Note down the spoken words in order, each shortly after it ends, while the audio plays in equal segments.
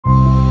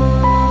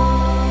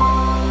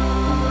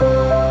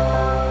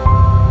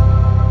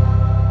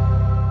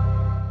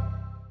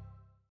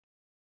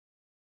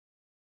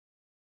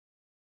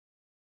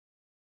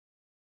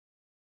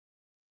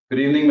Good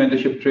evening,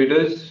 mentorship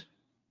traders.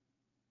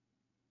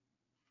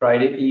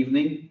 Friday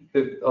evening,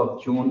 5th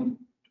of June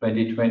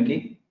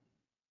 2020.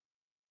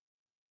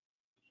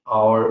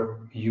 Our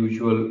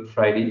usual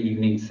Friday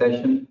evening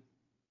session.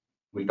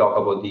 We'll talk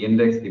about the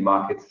index, the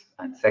markets,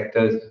 and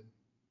sectors.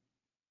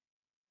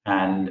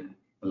 And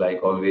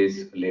like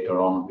always,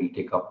 later on, we'll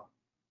take up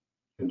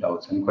your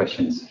doubts and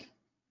questions.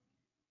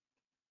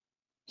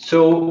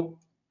 So,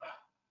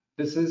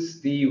 this is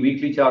the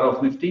weekly chart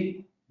of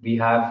Nifty. We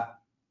have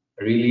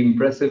a really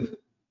impressive,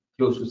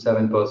 close to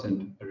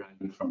 7%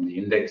 rally from the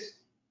index.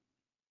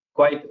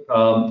 Quite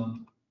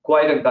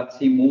a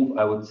gutsy move,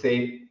 I would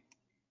say.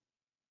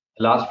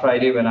 Last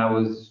Friday, when I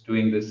was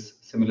doing this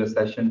similar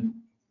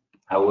session,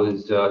 I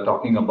was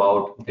talking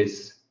about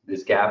this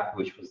gap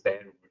which was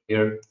there over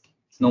here.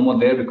 It's no more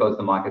there because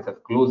the markets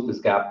have closed this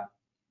gap.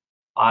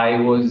 I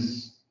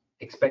was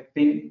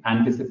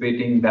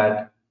anticipating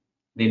that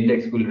the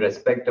index will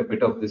respect a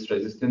bit of this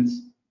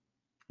resistance,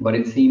 but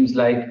it seems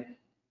like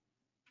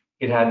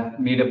it had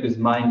made up its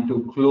mind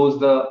to close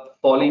the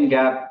falling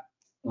gap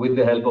with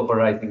the help of a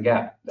rising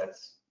gap.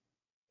 That's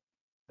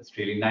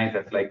really nice.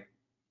 That's like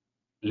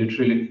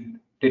literally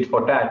tit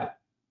for tat.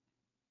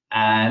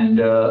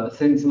 And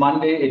since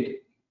Monday,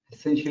 it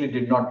essentially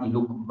did not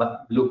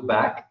look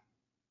back.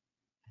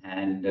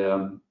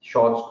 And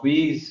short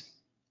squeeze,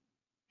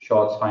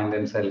 shorts find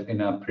themselves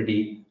in a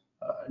pretty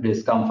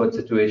discomfort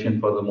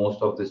situation for the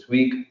most of this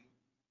week.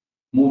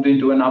 Moved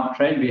into an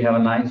uptrend. We have a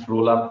nice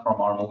roll up from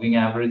our moving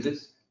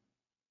averages.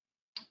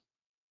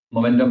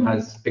 Momentum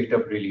has picked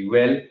up really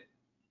well.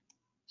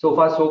 So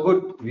far, so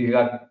good. We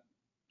got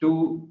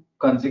two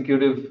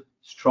consecutive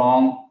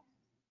strong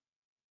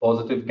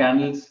positive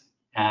candles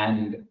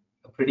and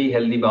a pretty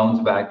healthy bounce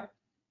back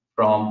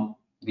from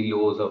the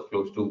lows of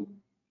close to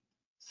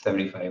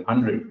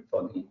 7,500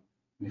 for the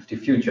Nifty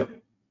future.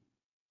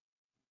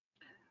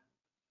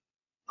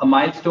 A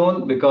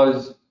milestone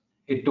because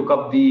it took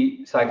up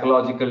the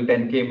psychological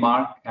 10K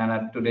mark, and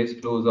at today's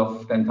close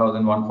of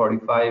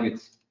 10,145,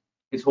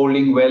 it's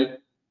holding well.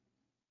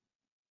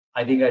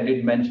 I think I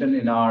did mention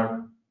in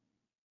our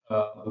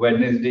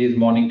Wednesday's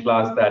morning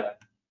class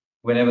that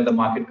whenever the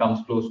market comes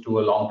close to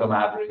a long-term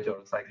average or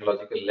a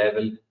psychological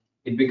level,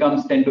 it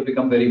tend to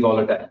become very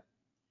volatile.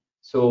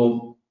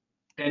 So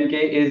 10K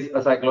is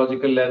a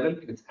psychological level.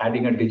 It's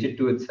adding a digit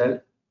to itself,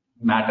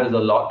 matters a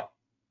lot.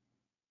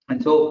 And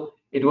so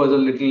it was a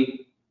little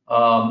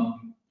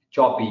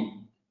choppy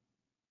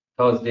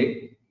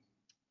Thursday.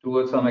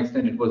 To some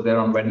extent, it was there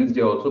on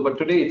Wednesday also, but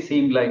today it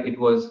seemed like it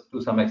was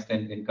to some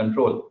extent in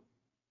control.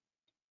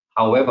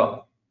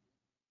 However,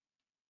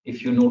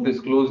 if you notice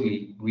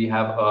closely, we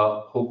have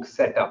a hook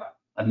setup,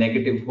 a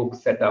negative hook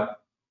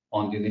setup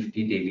on the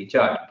Nifty daily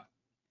chart.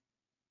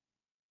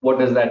 What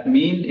does that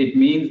mean? It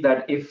means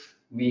that if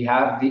we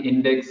have the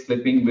index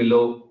slipping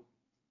below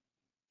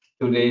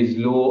today's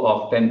low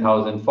of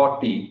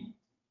 10,040,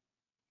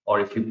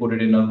 or if you put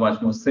it in a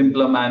much more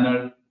simpler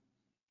manner,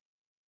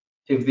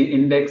 if the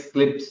index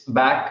slips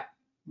back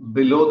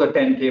below the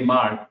 10K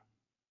mark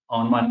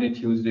on Monday,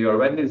 Tuesday, or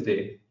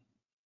Wednesday,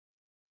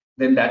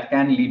 then that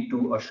can lead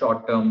to a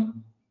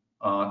short-term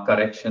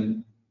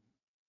correction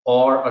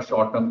or a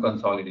short-term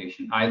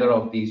consolidation. Either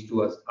of these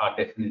two are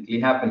definitely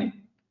happening.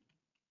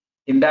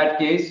 In that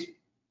case,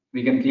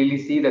 we can clearly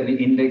see that the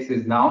index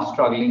is now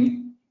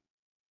struggling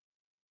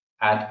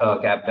at a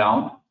gap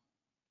down,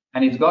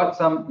 and it's got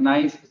some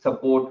nice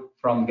support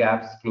from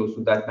gaps close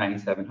to that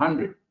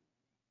 9,700.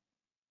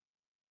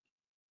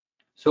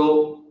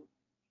 So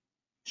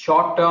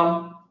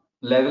short-term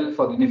level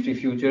for the Nifty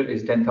future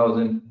is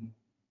 10,040,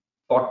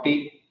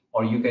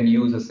 or you can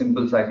use a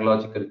simple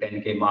psychological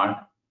 10K mark.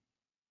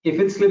 If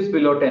it slips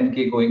below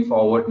 10K going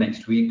forward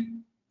next week,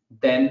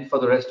 then for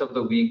the rest of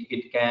the week,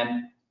 it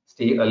can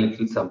stay a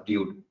little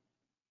subdued.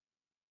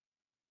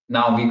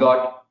 Now, we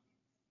got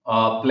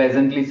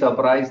pleasantly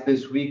surprised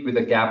this week with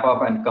a gap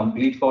up and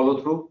complete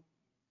follow through.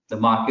 The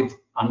market's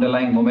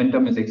underlying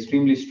momentum is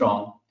extremely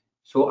strong.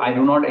 So I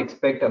do not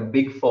expect a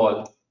big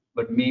fall,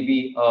 but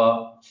maybe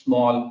a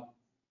small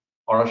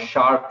or a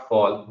sharp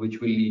fall,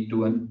 which will lead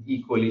to an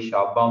equally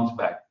sharp bounce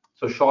back.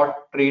 So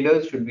short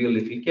traders should be a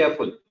little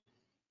careful.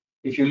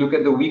 If you look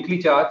at the weekly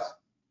charts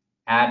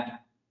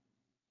at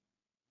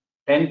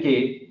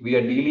 10K, we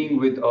are dealing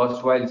with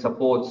erstwhile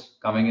supports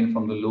coming in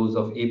from the lows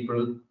of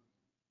April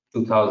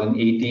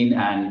 2018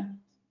 and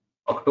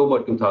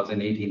October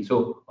 2018.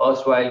 So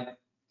erstwhile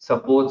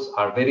supports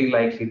are very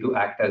likely to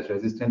act as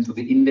resistance. So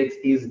the index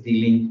is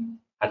dealing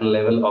at a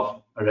level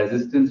of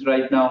resistance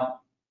right now.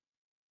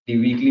 The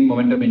weekly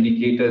momentum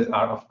indicators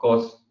are, of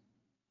course,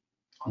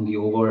 on the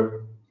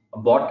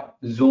overbought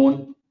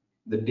zone.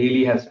 The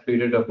daily has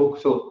created a hook.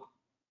 So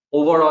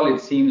overall,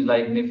 it seems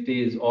like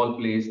Nifty is all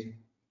placed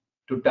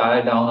to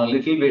tire down a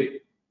little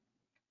bit.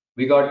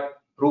 We got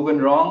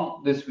proven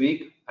wrong this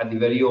week at the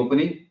very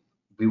opening.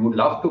 We would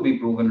love to be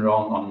proven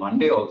wrong on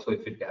Monday also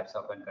if it gaps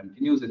up and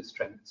continues its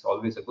trend. It's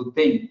always a good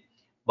thing.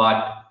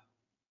 But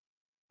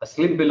a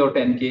slip below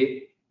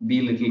 10K, be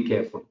a little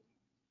careful.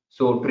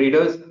 So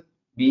traders,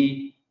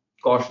 be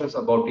cautious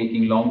about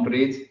taking long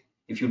trades.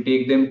 If you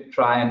take them,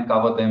 try and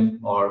cover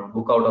them or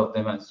book out of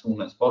them as soon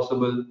as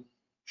possible.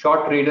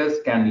 Short traders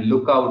can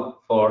look out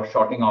for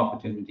shorting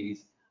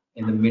opportunities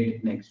in the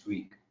mid next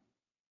week.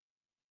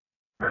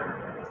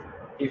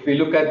 If we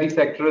look at the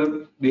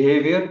sectoral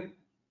behavior,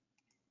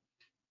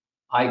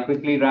 I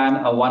quickly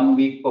ran a 1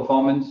 week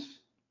performance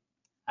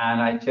and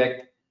I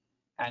checked,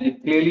 and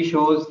it clearly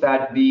shows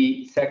that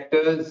the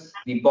sectors,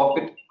 the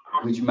pocket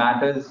which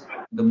matters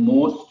the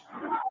most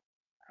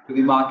to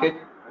the market,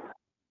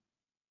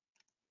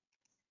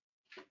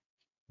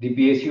 the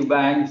PSU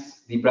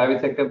banks, the private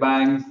sector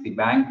banks, the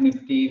bank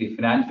Nifty, the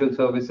financial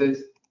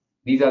services,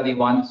 these are the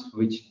ones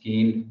which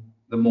gained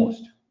the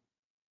most.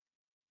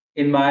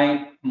 In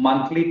my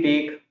monthly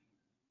take,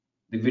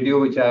 the video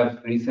which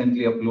I've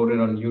recently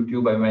uploaded on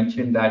YouTube, I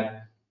mentioned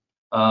that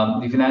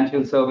the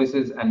financial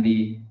services and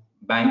the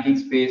banking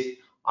space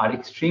are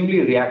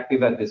extremely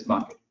reactive at this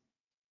market.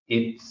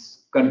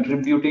 It's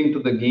contributing to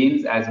the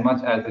gains as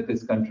much as it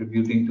is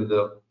contributing to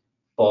the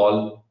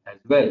fall as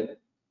well.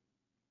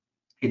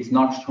 It's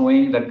not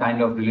showing that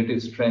kind of relative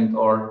strength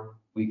or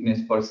weakness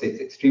per se.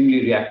 It's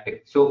extremely reactive.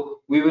 So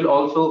we will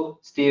also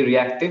stay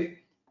reactive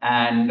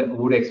and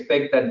would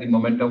expect that the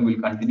momentum will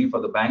continue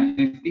for the bank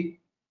Nifty.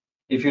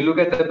 If you look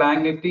at the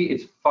bank Nifty,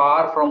 it's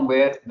far from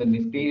where the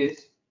Nifty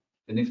is.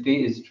 The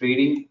Nifty is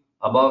trading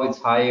above its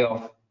high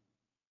of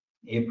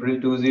April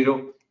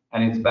 20,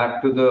 and it's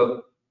back to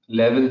the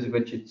levels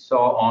which it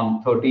saw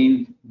on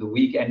 13th, the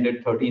week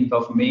ended 13th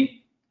of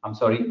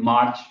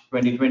March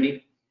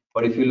 2020.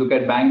 But if you look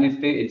at bank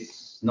Nifty,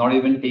 it's not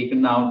even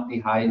taken out the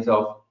highs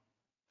of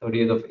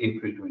 30th of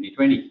April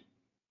 2020.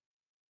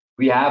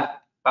 We have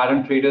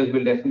pattern traders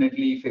will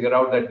definitely figure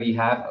out that we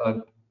have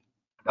a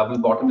double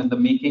bottom in the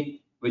making,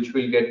 which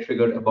will get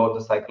triggered above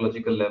the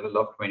psychological level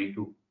of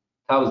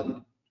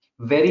 22,000.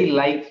 Very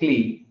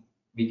likely,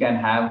 we can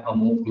have a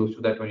move close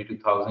to that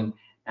 22,000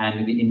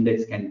 and the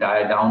index can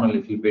die down a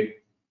little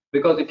bit.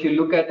 Because if you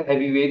look at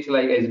heavyweights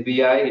like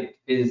SBI, it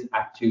is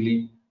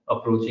actually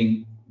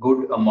approaching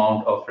good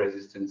amount of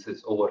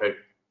resistances over at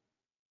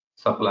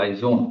supply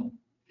zone.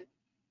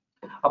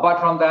 Apart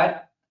from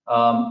that,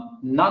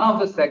 none of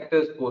the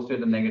sectors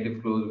posted a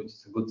negative close, which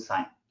is a good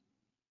sign.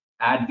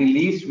 At the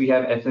least, we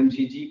have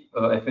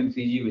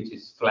FMCG, which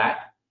is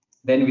flat.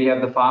 Then we have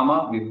the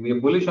pharma. We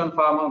are bullish on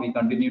pharma. We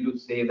continue to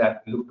say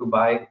that look to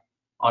buy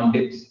on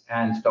dips,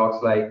 and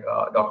stocks like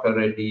Dr.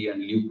 Reddy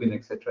and Lupin,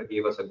 etc.,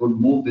 gave us a good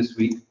move this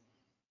week.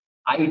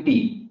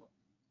 IT.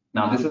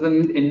 Now, this is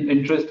an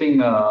interesting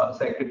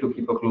sector to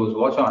keep a close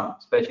watch on.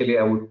 Especially,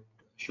 I would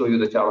show you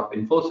the chart of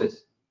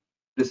Infosys.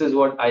 This is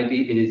what IT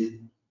is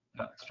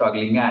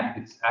struggling at.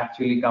 It's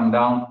actually come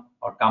down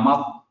or come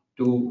up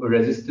to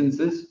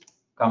resistances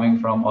coming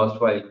from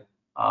erstwhile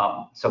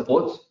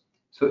supports.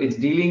 So it's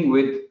dealing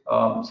with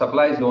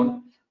supply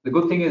zone. The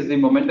good thing is the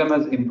momentum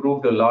has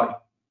improved a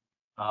lot,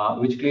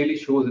 which clearly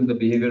shows in the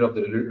behavior of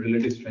the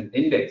relative strength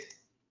index.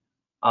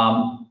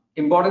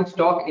 Important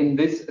stock in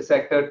this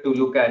sector to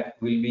look at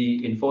will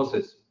be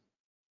Infosys.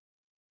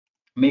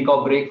 Make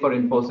or break for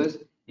Infosys,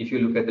 if you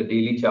look at the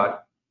daily chart.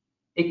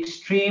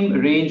 Extreme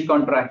range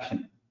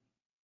contraction.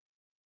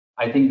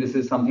 I think this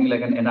is something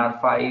like an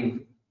NR5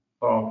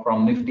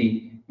 from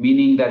Nifty,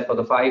 meaning that for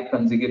the 5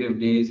 consecutive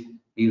days,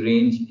 the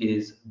range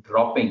is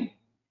dropping.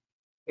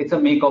 It's a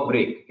make or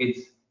break. It's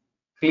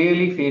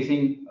clearly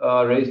facing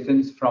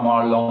resistance from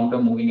our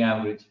long-term moving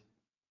average.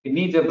 It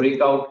needs a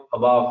breakout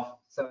above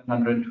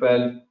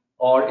 712,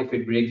 or if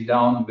it breaks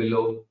down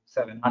below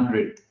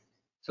 700.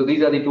 So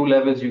these are the two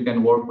levels you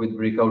can work with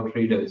breakout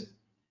traders.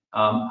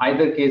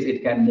 Either case,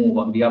 it can move.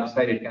 On the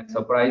upside, it can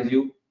surprise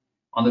you.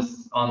 On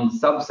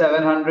sub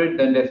 700,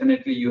 then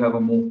definitely you have a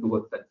move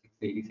towards that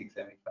 680,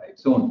 675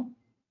 zone.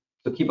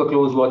 So keep a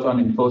close watch on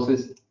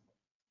Infosys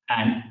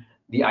and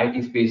the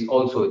IT space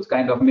also. It's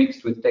kind of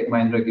mixed with Tech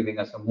Mahindra giving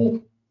us a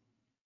move.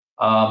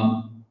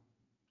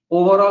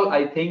 Overall,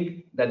 I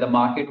think that the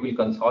market will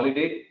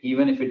consolidate.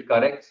 Even if it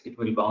corrects, it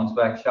will bounce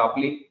back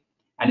sharply,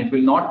 and it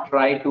will not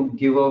try to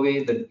give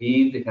away the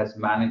gains it has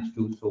managed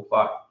to so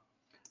far.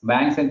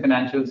 Banks and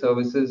financial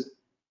services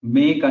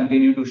may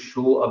continue to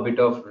show a bit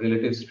of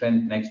relative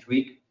strength next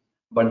week,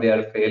 but they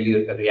are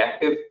fairly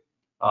reactive.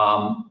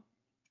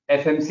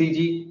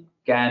 FMCG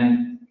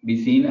can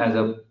be seen as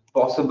a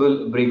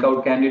possible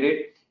breakout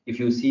candidate. If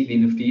you see the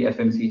Nifty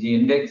FMCG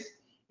index,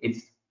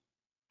 it's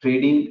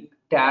trading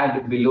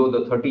tad below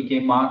the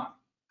 30K mark.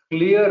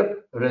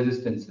 Clear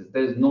resistances.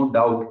 There is no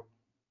doubt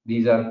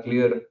these are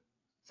clear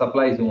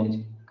supply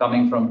zones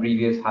coming from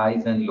previous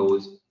highs and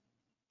lows.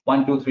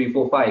 1, 2, 3,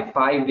 4, 5.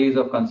 5 days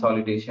of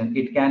consolidation.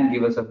 It can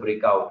give us a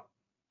breakout.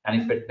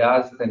 And if it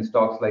does, then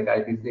stocks like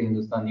ITC,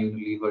 Hindustan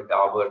Unilever,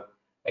 Dabur,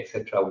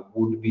 etc.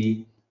 would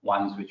be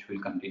ones which will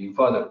continue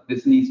further.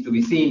 This needs to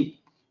be seen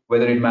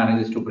whether it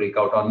manages to break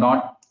out or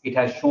not. It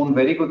has shown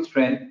very good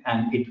strength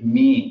and it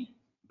may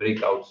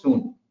break out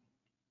soon.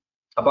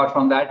 Apart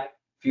from that,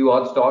 few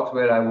odd stocks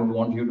where I would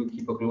want you to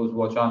keep a close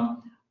watch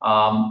on.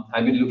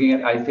 I've been looking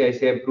at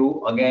ICICI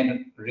Pru,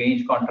 again,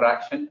 range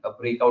contraction, a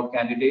breakout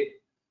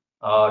candidate,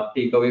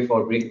 takeaway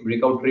for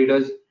breakout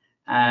traders.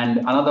 And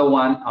another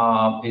one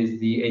is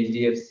the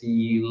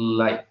HDFC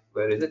Life.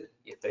 Where is it?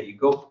 Yeah, there you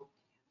go.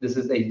 This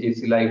is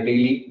HDFC Life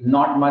daily.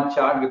 Not much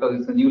chart because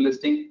it's a new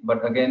listing,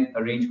 but again,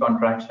 a range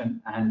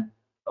contraction and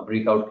a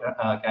breakout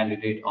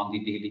candidate on the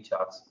daily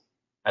charts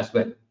as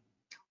well.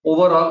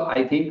 Overall,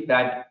 I think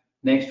that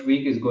next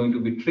week is going to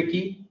be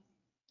tricky.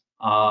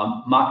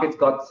 Markets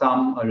got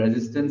some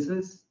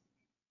resistances.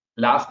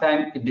 Last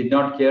time it did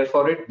not care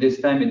for it. This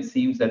time it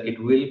seems that it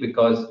will,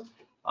 because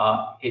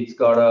it's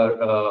got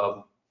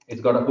a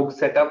hook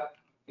setup.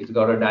 It's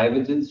got a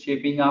divergence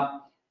shaping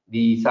up.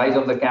 The size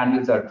of the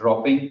candles are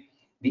dropping.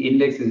 The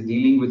index is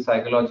dealing with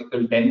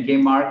psychological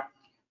 10K mark.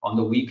 On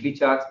the weekly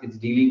charts, it's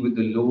dealing with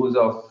the lows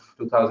of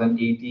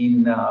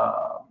 2018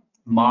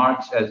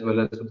 March as well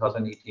as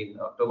 2018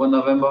 October,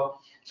 November.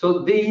 So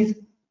these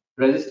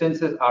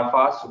resistances are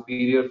far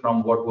superior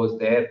from what was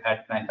there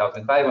at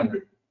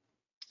 9,500.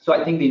 So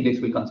I think the index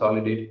will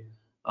consolidate,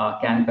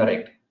 can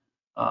correct.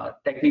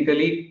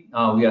 Technically,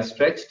 we are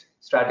stretched.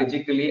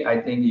 Strategically, I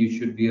think you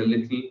should be a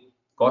little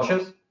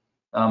cautious.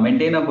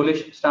 Maintain a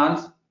bullish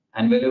stance,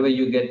 and wherever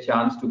you get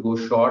chance to go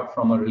short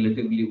from a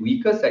relatively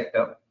weaker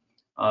sector,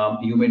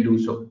 you may do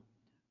so.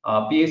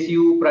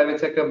 PSU, private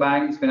sector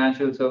banks,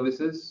 financial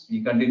services,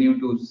 we continue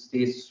to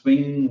stay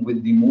swing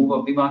with the move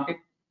of the market.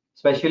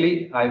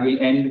 Especially, I will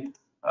end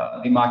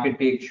the market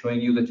take showing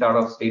you the chart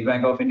of State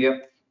Bank of India,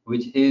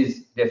 which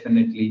is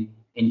definitely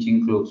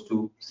inching close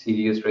to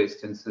serious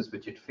resistances,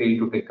 which it failed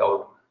to take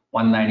out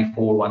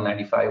 194,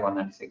 195,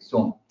 196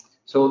 zone.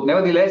 So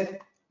nevertheless,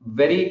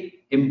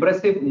 very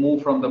impressive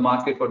move from the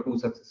market for 2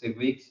 successive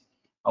weeks.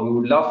 We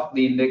would love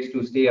the index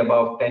to stay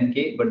above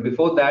 10K, but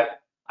before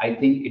that, I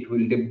think it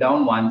will dip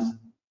down once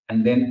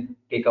and then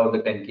take out the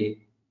 10K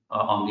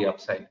on the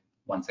upside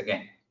once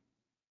again.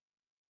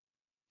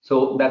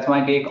 So that's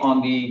my take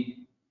on the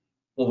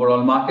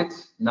overall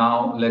markets.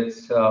 Now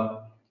let's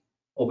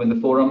open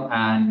the forum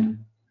and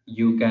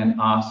you can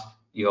ask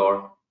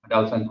your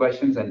doubts and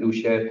questions, and do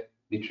share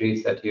the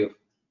trades that you've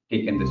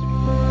taken this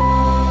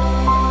week.